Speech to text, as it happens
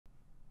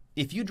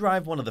If you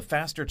drive one of the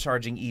faster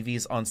charging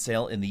EVs on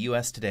sale in the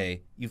US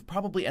today, you've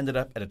probably ended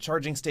up at a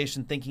charging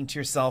station thinking to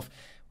yourself,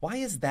 why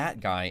is that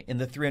guy in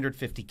the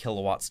 350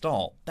 kilowatt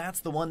stall? That's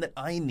the one that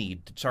I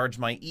need to charge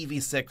my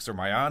EV6 or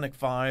my Ioniq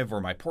 5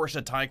 or my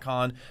Porsche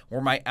Taycan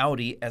or my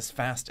Audi as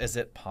fast as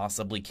it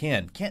possibly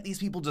can. Can't these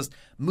people just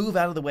move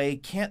out of the way?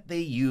 Can't they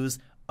use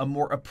a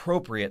more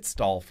appropriate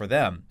stall for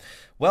them?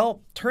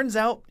 Well, turns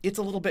out it's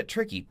a little bit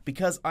tricky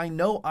because I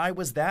know I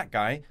was that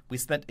guy. We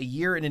spent a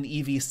year in an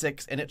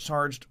EV6 and it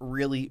charged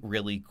really,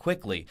 really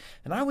quickly.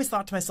 And I always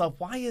thought to myself,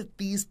 why are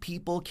these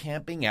people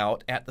camping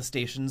out at the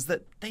stations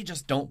that they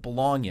just don't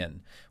belong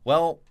in?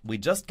 Well, we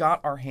just got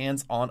our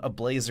hands on a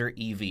Blazer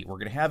EV. We're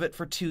going to have it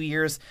for 2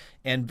 years,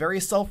 and very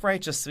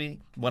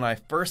self-righteously, when I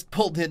first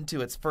pulled into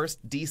its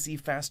first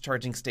DC fast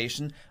charging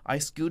station, I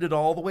scooted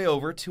all the way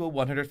over to a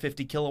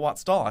 150 kilowatt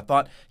stall. I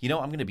thought, I'm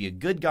going to be a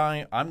good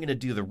guy, I'm going to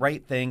do the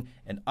right thing,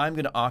 and I'm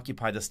going to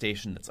occupy the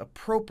station that's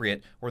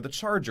appropriate, or the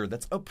charger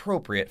that's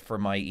appropriate for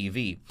my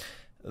EV.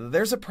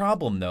 There's a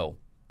problem though.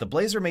 The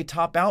Blazer may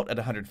top out at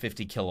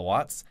 150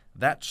 kilowatts,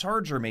 that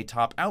charger may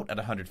top out at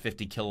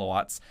 150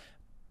 kilowatts,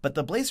 but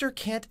the Blazer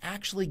can't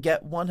actually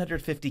get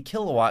 150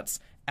 kilowatts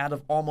out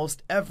of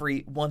almost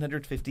every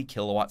 150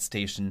 kilowatt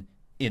station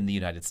in the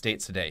United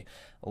States today.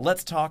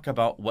 Let's talk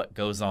about what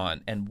goes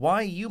on and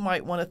why you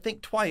might want to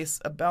think twice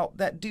about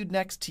that dude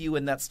next to you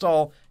in that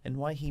stall and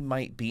why he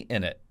might be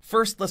in it.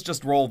 First, let's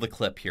just roll the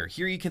clip here.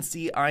 Here you can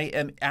see I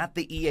am at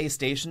the EA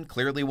station,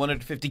 clearly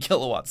 150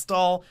 kilowatt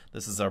stall.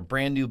 This is our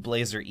brand new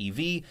Blazer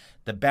EV.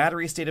 The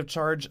battery state of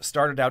charge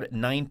started out at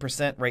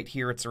 9%. Right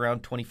here it's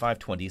around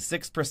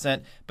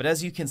 26%. But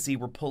as you can see,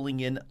 we're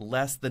pulling in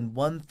less than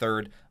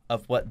 1/3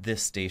 of what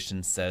this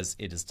station says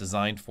it is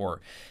designed for.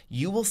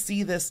 You will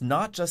see this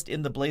not just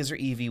in the Blazer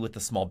EV with the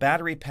small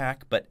battery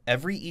pack, but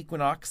every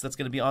Equinox that's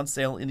going to be on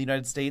sale in the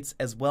United States,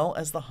 as well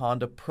as the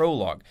Honda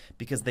Prologue,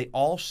 because they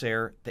all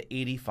share the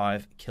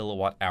 85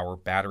 kilowatt hour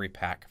battery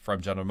pack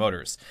from General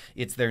Motors.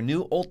 It's their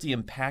new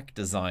Ultium pack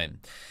design.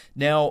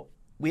 Now,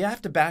 we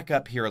have to back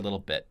up here a little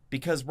bit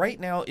because right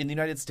now in the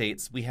United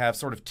States, we have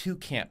sort of two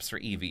camps for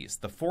EVs,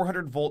 the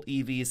 400 volt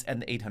EVs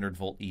and the 800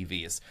 volt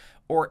EVs,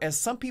 or as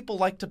some people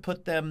like to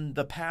put them,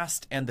 the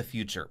past and the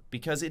future,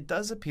 because it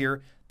does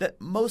appear that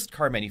most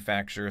car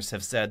manufacturers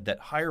have said that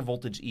higher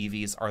voltage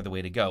EVs are the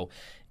way to go.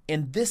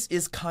 And this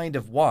is kind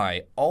of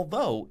why,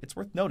 although it's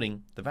worth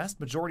noting, the vast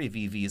majority of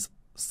EVs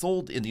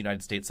sold in the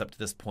United States up to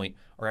this point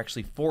are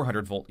actually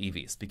 400 volt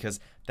EVs,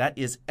 because that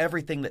is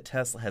everything that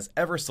Tesla has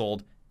ever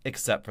sold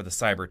except for the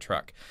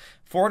Cybertruck.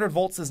 400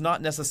 volts is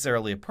not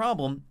necessarily a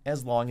problem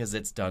as long as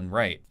it's done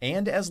right,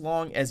 and as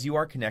long as you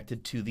are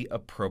connected to the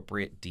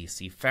appropriate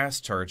DC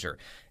fast charger.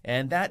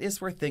 And that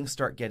is where things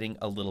start getting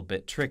a little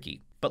bit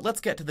tricky. But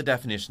let's get to the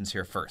definitions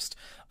here first.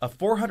 A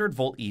 400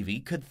 volt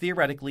EV could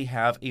theoretically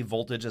have a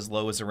voltage as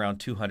low as around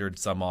 200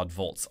 some odd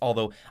volts,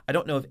 although I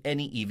don't know of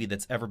any EV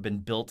that's ever been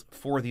built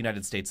for the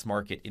United States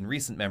market in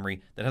recent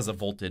memory that has a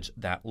voltage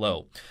that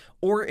low.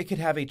 Or it could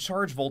have a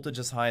charge voltage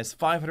as high as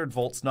 500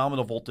 volts,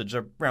 nominal voltage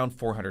around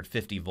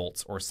 450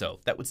 volts or so.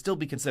 That would still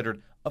be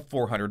considered a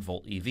 400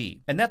 volt EV.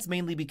 And that's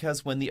mainly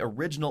because when the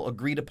original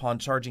agreed upon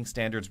charging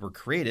standards were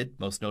created,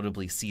 most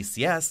notably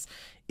CCS,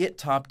 it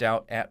topped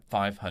out at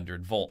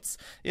 500 volts.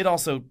 It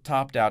also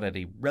topped out at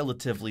a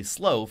relatively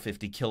slow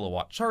 50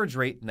 kilowatt charge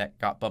rate, and that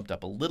got bumped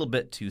up a little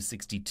bit to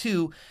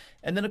 62.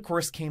 And then, of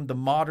course, came the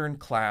modern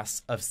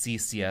class of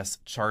CCS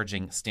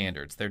charging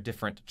standards. They're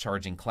different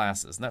charging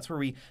classes, and that's where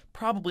we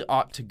probably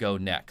ought to go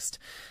next.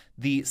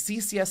 The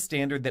CCS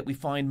standard that we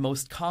find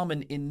most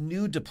common in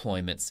new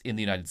deployments in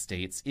the United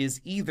States is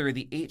either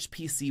the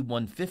HPC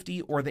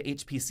 150 or the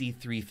HPC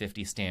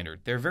 350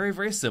 standard. They're very,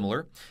 very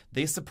similar.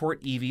 They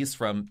support EVs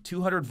from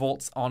 200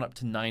 volts on up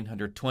to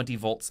 920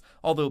 volts,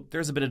 although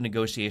there's a bit of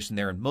negotiation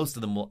there, and most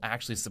of them will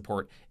actually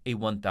support a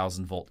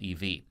 1000 volt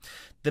EV.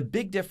 The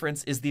big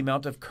difference is the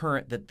amount of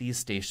current that these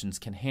stations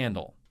can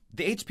handle.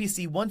 The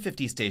HPC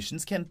 150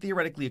 stations can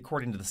theoretically,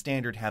 according to the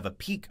standard, have a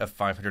peak of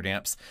 500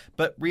 amps,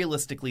 but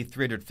realistically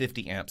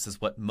 350 amps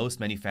is what most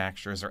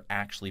manufacturers are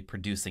actually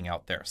producing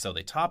out there. So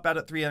they top out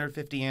at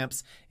 350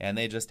 amps and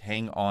they just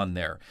hang on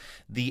there.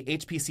 The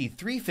HPC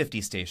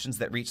 350 stations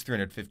that reach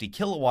 350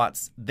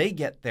 kilowatts, they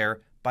get there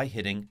by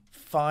hitting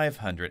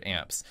 500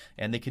 amps.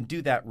 And they can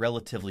do that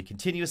relatively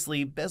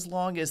continuously as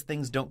long as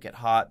things don't get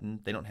hot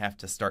and they don't have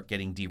to start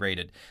getting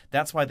derated.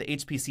 That's why the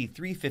HPC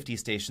 350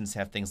 stations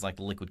have things like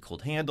the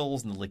liquid-cooled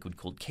handles and the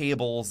liquid-cooled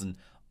cables and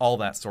all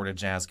that sort of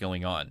jazz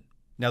going on.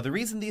 Now, the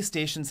reason these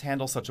stations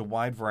handle such a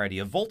wide variety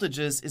of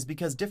voltages is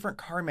because different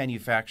car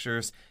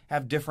manufacturers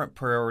have different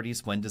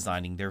priorities when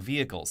designing their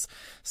vehicles.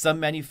 Some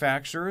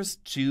manufacturers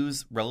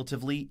choose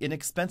relatively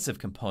inexpensive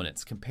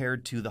components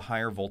compared to the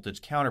higher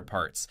voltage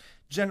counterparts.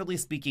 Generally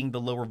speaking, the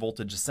lower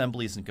voltage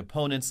assemblies and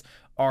components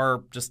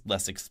are just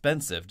less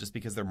expensive just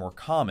because they're more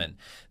common.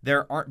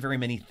 There aren't very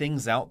many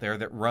things out there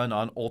that run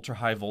on ultra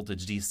high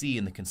voltage DC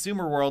in the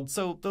consumer world,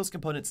 so those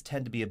components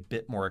tend to be a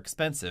bit more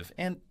expensive.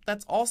 And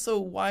that's also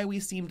why we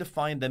seem to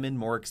find them in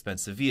more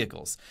expensive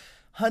vehicles.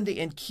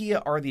 Hyundai and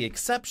Kia are the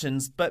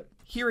exceptions, but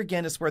here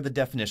again is where the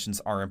definitions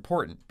are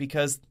important,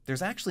 because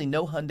there's actually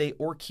no Hyundai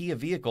or Kia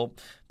vehicle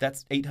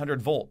that's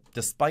 800 volt,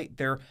 despite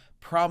their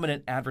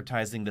prominent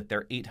advertising that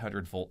they're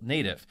 800 volt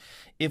native.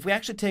 If we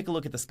actually take a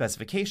look at the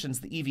specifications,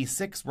 the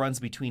EV6 runs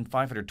between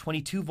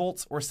 522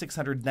 volts or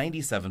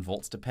 697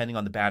 volts, depending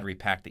on the battery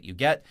pack that you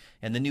get.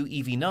 And the new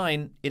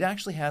EV9, it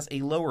actually has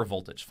a lower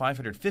voltage,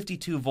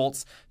 552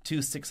 volts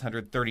to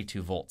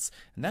 632 volts.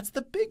 And that's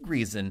the big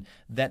reason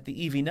that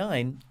the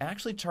EV9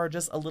 actually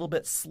charges a little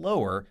bit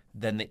slower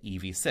than the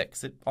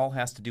EV6. It all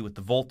has to do with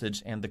the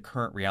voltage and the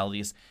current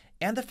realities,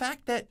 and the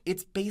fact that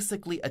it's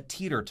basically a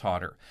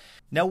teeter-totter.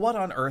 Now, what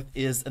on earth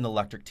is an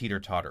electric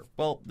teeter-totter?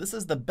 Well, this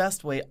is the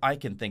best way I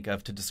can think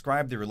of to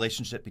describe the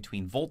relationship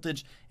between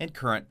voltage and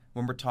current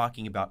when we're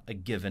talking about a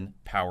given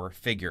power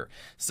figure.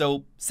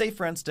 So, say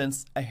for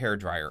instance, a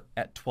hairdryer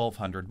at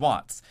 1200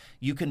 watts.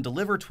 You can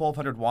deliver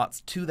 1200 watts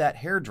to that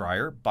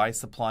hairdryer by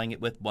supplying it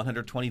with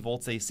 120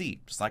 volts AC,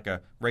 just like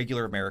a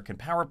regular American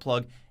power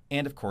plug,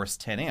 and of course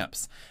 10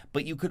 amps.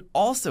 But you could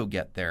also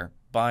get there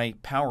by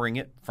powering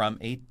it from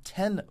a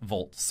 10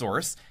 volt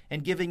source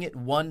and giving it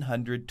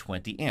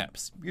 120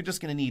 amps. You're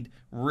just going to need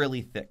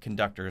really thick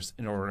conductors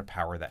in order to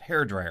power that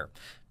hairdryer.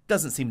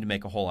 Doesn't seem to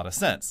make a whole lot of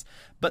sense.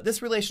 But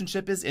this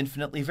relationship is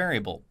infinitely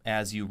variable.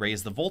 As you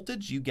raise the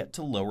voltage, you get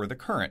to lower the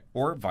current,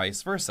 or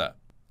vice versa.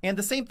 And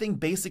the same thing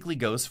basically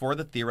goes for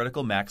the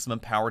theoretical maximum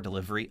power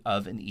delivery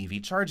of an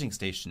EV charging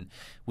station,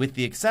 with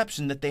the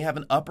exception that they have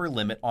an upper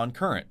limit on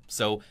current.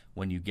 So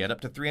when you get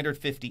up to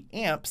 350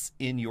 amps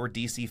in your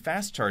DC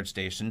fast charge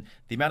station,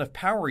 the amount of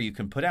power you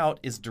can put out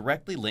is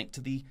directly linked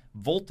to the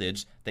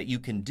voltage that you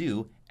can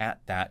do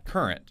at that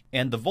current.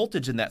 And the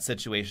voltage in that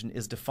situation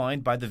is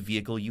defined by the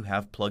vehicle you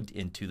have plugged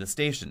into the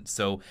station.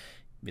 So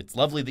it's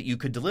lovely that you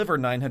could deliver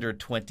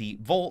 920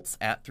 volts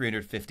at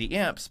 350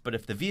 amps, but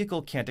if the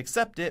vehicle can't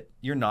accept it,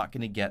 you're not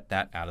going to get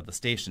that out of the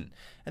station.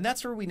 And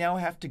that's where we now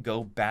have to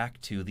go back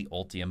to the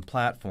Ultium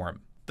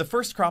platform. The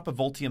first crop of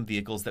Ultium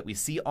vehicles that we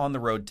see on the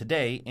road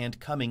today and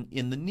coming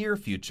in the near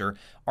future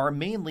are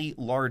mainly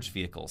large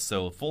vehicles,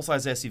 so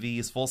full-size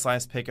SUVs,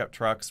 full-size pickup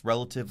trucks,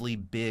 relatively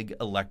big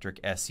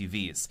electric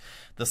SUVs.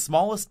 The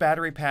smallest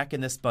battery pack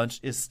in this bunch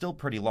is still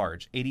pretty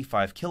large,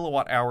 85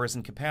 kilowatt hours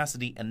in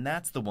capacity, and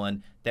that's the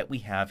one that we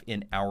have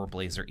in our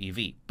Blazer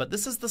EV. But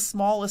this is the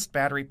smallest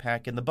battery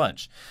pack in the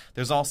bunch.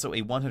 There's also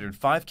a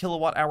 105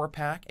 kilowatt hour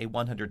pack, a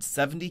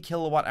 170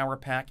 kilowatt hour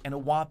pack, and a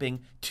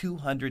whopping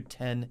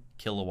 210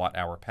 kilowatt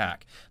hour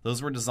pack.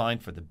 Those were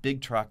designed for the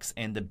big trucks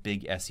and the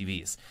big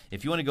SUVs.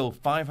 If you want to go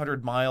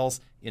 500 miles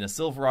in a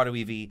Silverado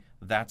EV,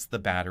 that's the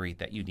battery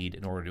that you need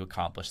in order to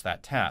accomplish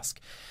that task.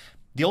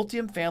 The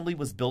Ultium family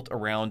was built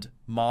around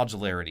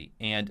modularity,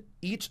 and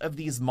each of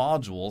these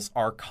modules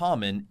are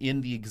common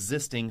in the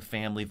existing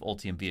family of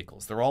Ultium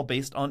vehicles. They're all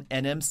based on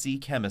NMC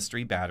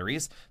chemistry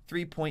batteries,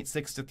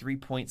 3.6 to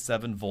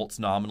 3.7 volts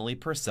nominally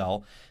per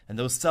cell, and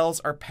those cells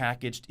are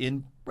packaged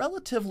in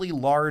relatively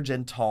large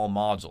and tall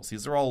modules.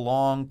 These are all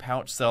long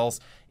pouch cells,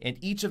 and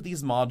each of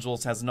these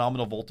modules has a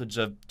nominal voltage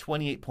of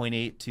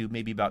 28.8 to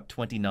maybe about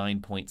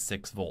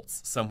 29.6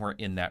 volts, somewhere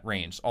in that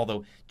range,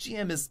 although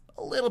GM is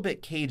a little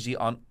bit cagey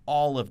on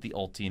all of the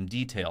Ultium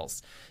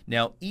details.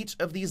 Now, each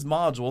of these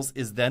modules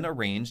is then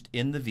arranged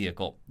in the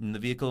vehicle, and the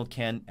vehicle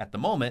can, at the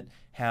moment,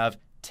 have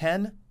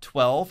 10,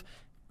 12,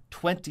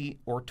 20,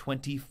 or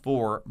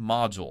 24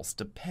 modules,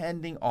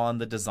 depending on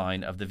the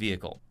design of the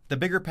vehicle. The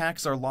bigger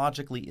packs are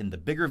logically in the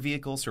bigger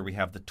vehicles, where we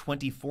have the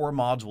 24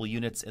 module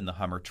units in the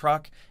Hummer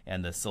truck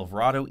and the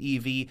Silverado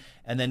EV,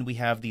 and then we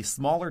have the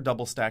smaller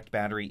double-stacked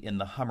battery in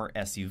the Hummer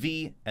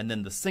SUV, and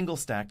then the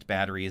single-stacked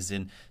batteries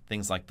in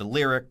things like the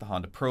Lyriq, the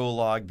Honda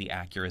Prologue, the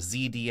Acura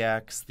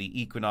ZDX, the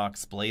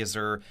Equinox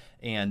Blazer,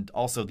 and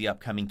also the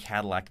upcoming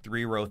Cadillac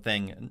three-row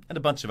thing, and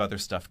a bunch of other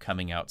stuff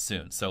coming out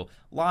soon. So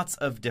lots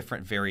of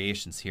different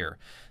variations here.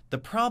 The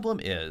problem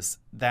is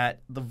that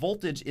the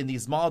voltage in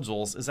these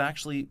modules is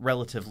actually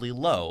relatively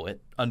low at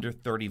under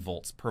 30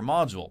 volts per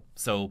module.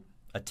 So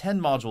a 10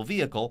 module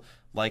vehicle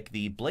like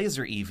the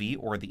Blazer EV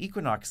or the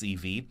Equinox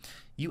EV,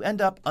 you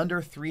end up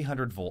under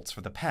 300 volts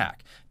for the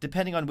pack.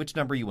 Depending on which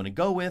number you want to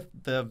go with,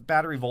 the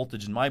battery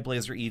voltage in my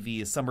Blazer EV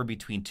is somewhere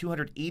between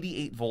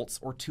 288 volts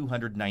or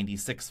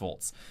 296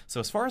 volts. So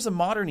as far as a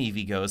modern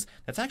EV goes,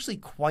 that's actually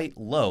quite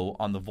low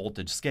on the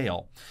voltage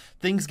scale.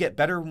 Things get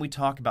better when we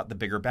talk about the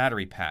bigger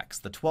battery packs.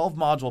 The 12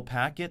 module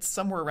pack gets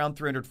somewhere around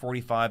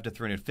 345 to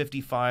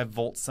 355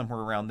 volts, somewhere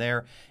around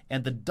there.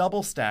 And the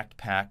double stacked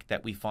pack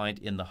that we find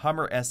in the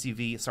Hummer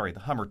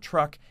the Hummer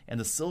truck and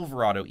the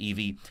Silverado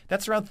EV,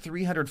 that's around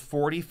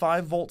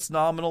 345 volts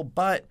nominal,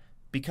 but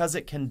because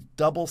it can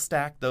double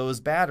stack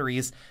those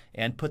batteries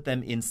and put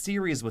them in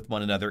series with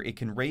one another, it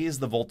can raise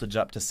the voltage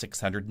up to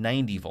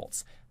 690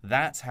 volts.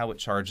 That's how it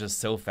charges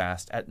so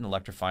fast at an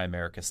Electrify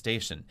America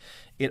station.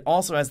 It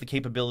also has the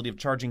capability of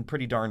charging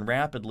pretty darn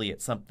rapidly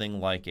at something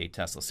like a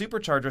Tesla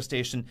supercharger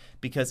station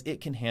because it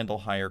can handle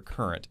higher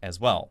current as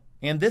well.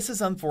 And this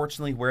is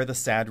unfortunately where the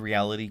sad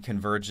reality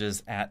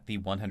converges at the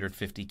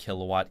 150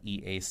 kilowatt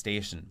EA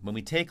station. When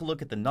we take a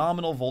look at the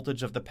nominal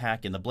voltage of the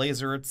pack in the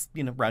Blazer, it's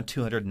around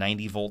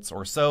 290 volts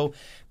or so.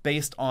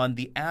 Based on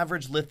the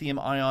average lithium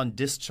ion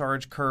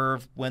discharge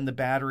curve, when the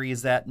battery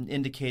is at an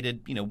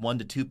indicated 1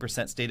 to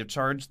 2% state of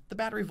charge, the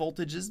battery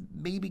voltage is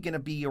maybe going to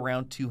be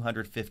around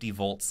 250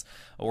 volts,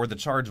 or the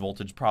charge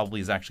voltage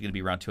probably is actually going to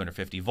be around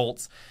 250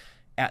 volts.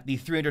 At the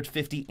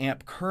 350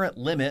 amp current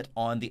limit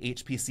on the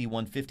HPC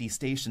 150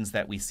 stations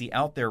that we see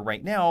out there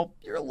right now,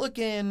 you're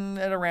looking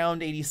at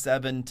around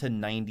 87 to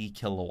 90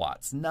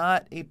 kilowatts.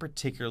 Not a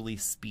particularly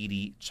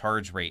speedy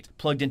charge rate.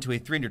 Plugged into a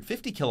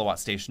 350 kilowatt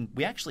station,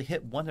 we actually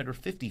hit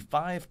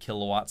 155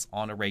 kilowatts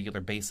on a regular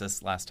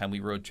basis last time we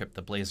road tripped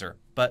the Blazer.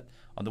 But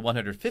on the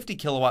 150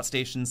 kilowatt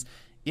stations,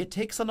 it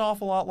takes an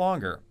awful lot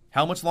longer.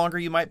 How much longer,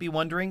 you might be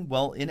wondering?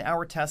 Well, in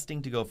our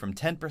testing, to go from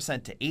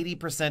 10% to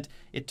 80%,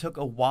 it took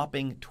a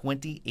whopping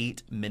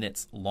 28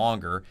 minutes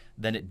longer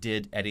than it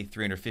did at a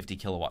 350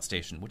 kilowatt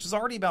station, which is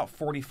already about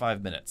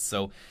 45 minutes.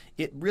 So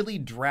it really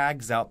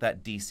drags out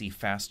that DC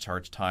fast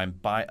charge time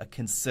by a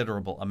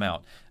considerable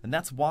amount. And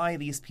that's why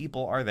these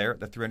people are there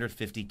at the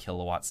 350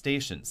 kilowatt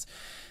stations.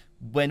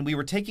 When we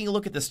were taking a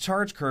look at this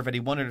charge curve at a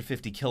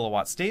 150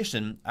 kilowatt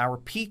station, our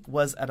peak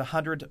was at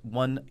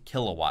 101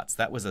 kilowatts.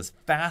 That was as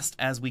fast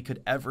as we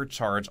could ever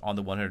charge on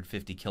the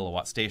 150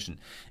 kilowatt station.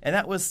 And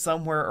that was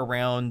somewhere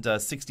around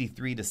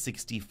 63 to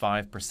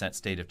 65%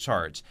 state of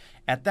charge.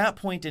 At that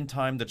point in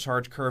time, the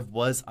charge curve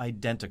was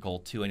identical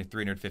to a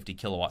 350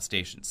 kilowatt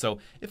station. So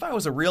if I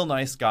was a real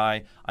nice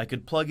guy, I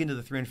could plug into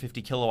the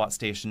 350 kilowatt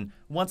station.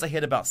 Once I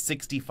hit about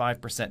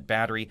 65%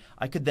 battery,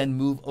 I could then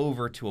move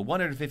over to a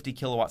 150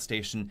 kilowatt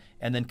station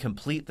and then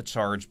complete the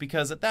charge,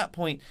 because at that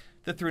point,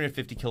 the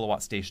 350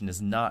 kilowatt station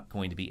is not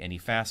going to be any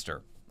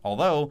faster.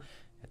 Although,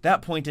 at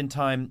that point in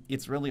time,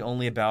 it's really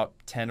only about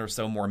 10 or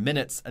so more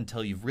minutes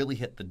until you've really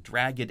hit the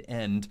dragged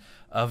end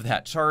of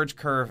that charge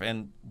curve,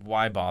 and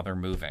why bother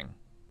moving?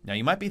 Now,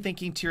 you might be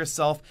thinking to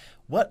yourself,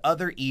 what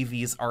other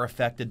EVs are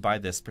affected by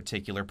this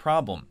particular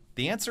problem?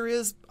 The answer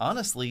is,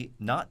 honestly,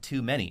 not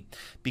too many.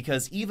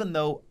 Because even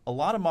though a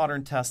lot of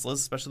modern Teslas,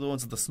 especially the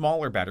ones with the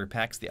smaller battery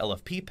packs, the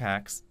LFP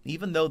packs,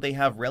 even though they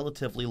have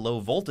relatively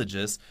low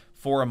voltages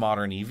for a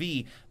modern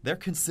EV, they're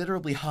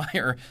considerably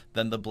higher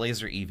than the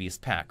Blazer EV's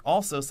pack.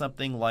 Also,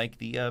 something like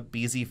the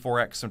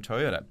BZ4X from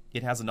Toyota.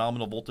 It has a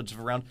nominal voltage of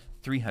around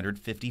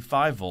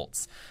 355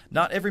 volts.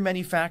 Not every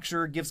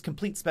manufacturer gives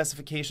complete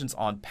specifications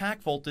on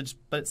pack voltage,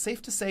 but it's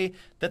safe to say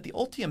that the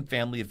Ultium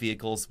family of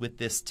vehicles with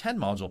this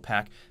 10-module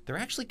pack, they're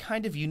actually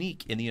kind of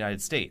unique in the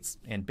United States.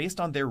 And based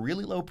on their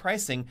really low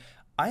pricing,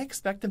 I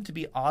expect them to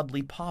be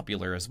oddly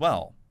popular as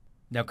well.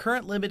 Now,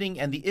 current limiting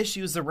and the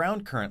issues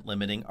around current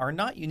limiting are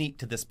not unique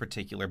to this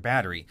particular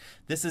battery.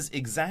 This is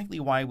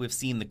exactly why we've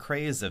seen the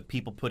craze of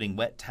people putting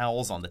wet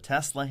towels on the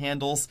Tesla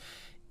handles.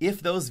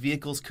 If those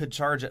vehicles could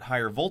charge at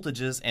higher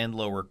voltages and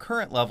lower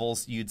current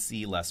levels, you'd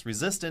see less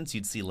resistance,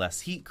 you'd see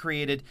less heat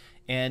created,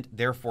 and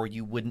therefore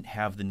you wouldn't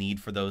have the need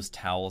for those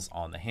towels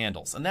on the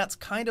handles. And that's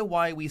kind of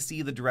why we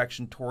see the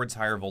direction towards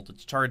higher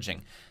voltage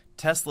charging.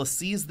 Tesla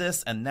sees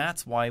this, and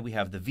that's why we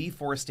have the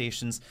V4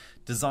 stations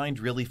designed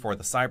really for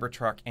the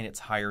Cybertruck and its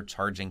higher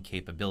charging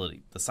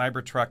capability. The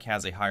Cybertruck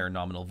has a higher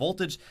nominal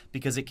voltage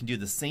because it can do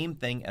the same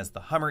thing as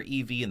the Hummer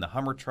EV and the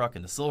Hummer truck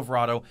and the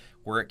Silverado,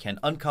 where it can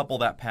uncouple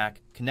that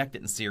pack, connect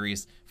it in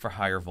series for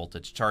higher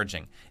voltage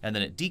charging. And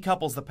then it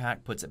decouples the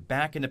pack, puts it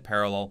back into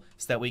parallel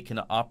so that we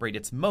can operate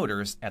its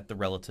motors at the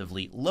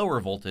relatively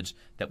lower voltage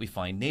that we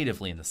find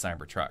natively in the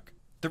Cybertruck.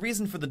 The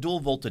reason for the dual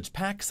voltage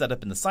pack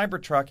setup in the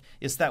Cybertruck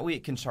is that way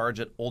it can charge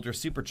at older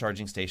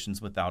supercharging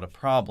stations without a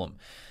problem.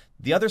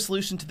 The other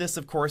solution to this,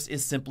 of course,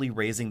 is simply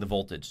raising the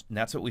voltage. And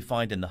that's what we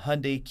find in the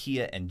Hyundai,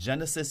 Kia, and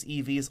Genesis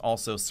EVs,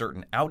 also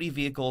certain Audi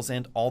vehicles,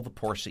 and all the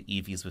Porsche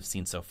EVs we've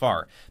seen so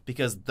far.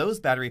 Because those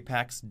battery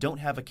packs don't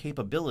have a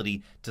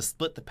capability to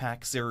split the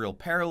pack serial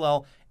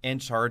parallel and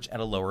charge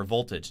at a lower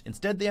voltage.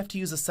 Instead, they have to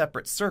use a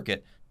separate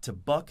circuit to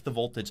buck the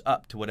voltage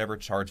up to whatever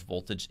charge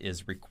voltage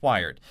is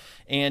required.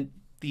 And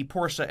the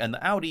Porsche and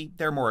the Audi,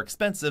 they're more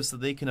expensive, so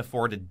they can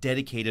afford a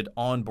dedicated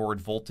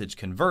onboard voltage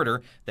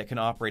converter that can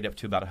operate up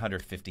to about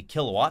 150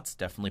 kilowatts.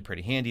 Definitely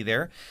pretty handy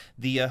there.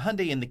 The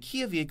Hyundai and the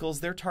Kia vehicles,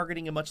 they're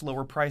targeting a much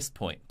lower price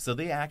point. So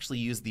they actually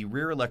use the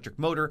rear electric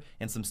motor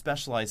and some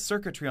specialized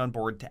circuitry on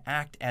board to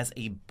act as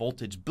a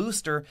voltage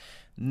booster.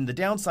 And the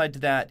downside to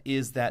that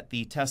is that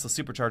the Tesla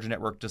supercharger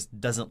network just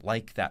doesn't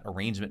like that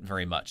arrangement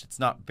very much. It's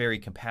not very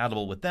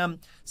compatible with them,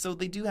 so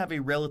they do have a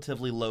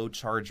relatively low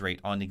charge rate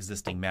on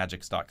existing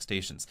Magic stock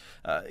stations.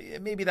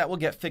 Maybe that will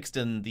get fixed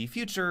in the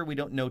future. We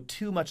don't know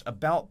too much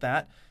about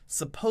that.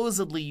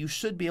 Supposedly, you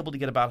should be able to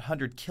get about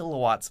 100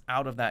 kilowatts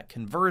out of that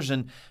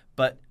conversion,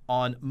 but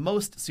on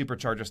most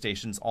supercharger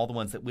stations, all the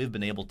ones that we've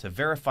been able to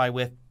verify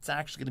with, it's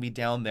actually going to be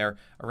down there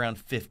around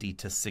 50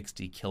 to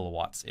 60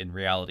 kilowatts in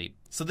reality.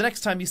 So the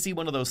next time you see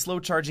one of those slow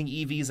charging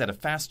EVs at a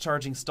fast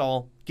charging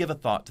stall, give a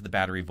thought to the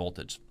battery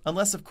voltage.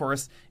 Unless, of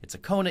course, it's a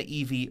Kona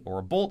EV or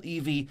a Bolt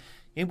EV,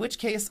 In which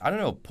case, I don't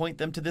know, point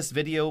them to this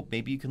video.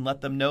 Maybe you can let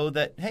them know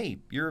that, hey,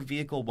 your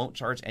vehicle won't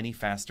charge any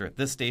faster at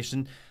this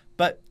station.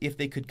 But if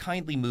they could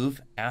kindly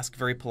move, ask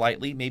very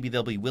politely, maybe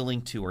they'll be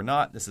willing to or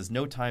not. This is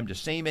no time to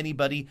shame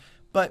anybody.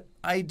 But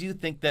I do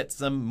think that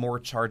some more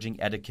charging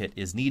etiquette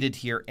is needed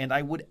here. And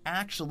I would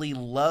actually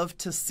love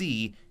to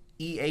see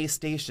EA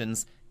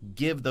stations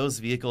give those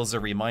vehicles a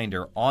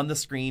reminder on the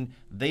screen.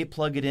 They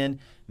plug it in.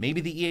 Maybe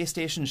the EA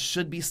station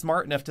should be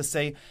smart enough to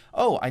say,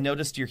 oh, I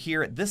noticed you're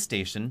here at this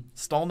station.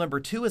 Stall number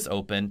 2 is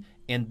open,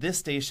 and this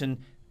station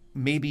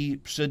maybe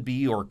should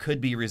be or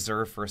could be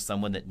reserved for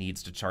someone that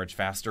needs to charge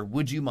faster.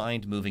 Would you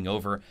mind moving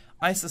over?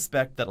 I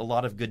suspect that a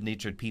lot of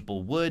good-natured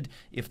people would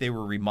if they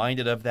were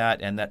reminded of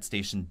that and that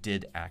station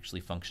did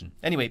actually function.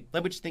 Anyway,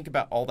 let me just think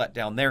about all that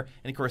down there.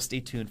 And of course, stay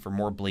tuned for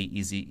more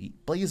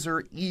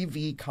Blazer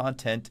EV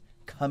content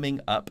coming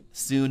up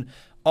soon.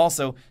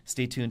 Also,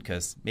 stay tuned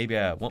because maybe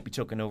I won't be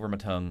choking over my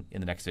tongue in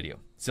the next video.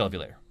 See you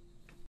later.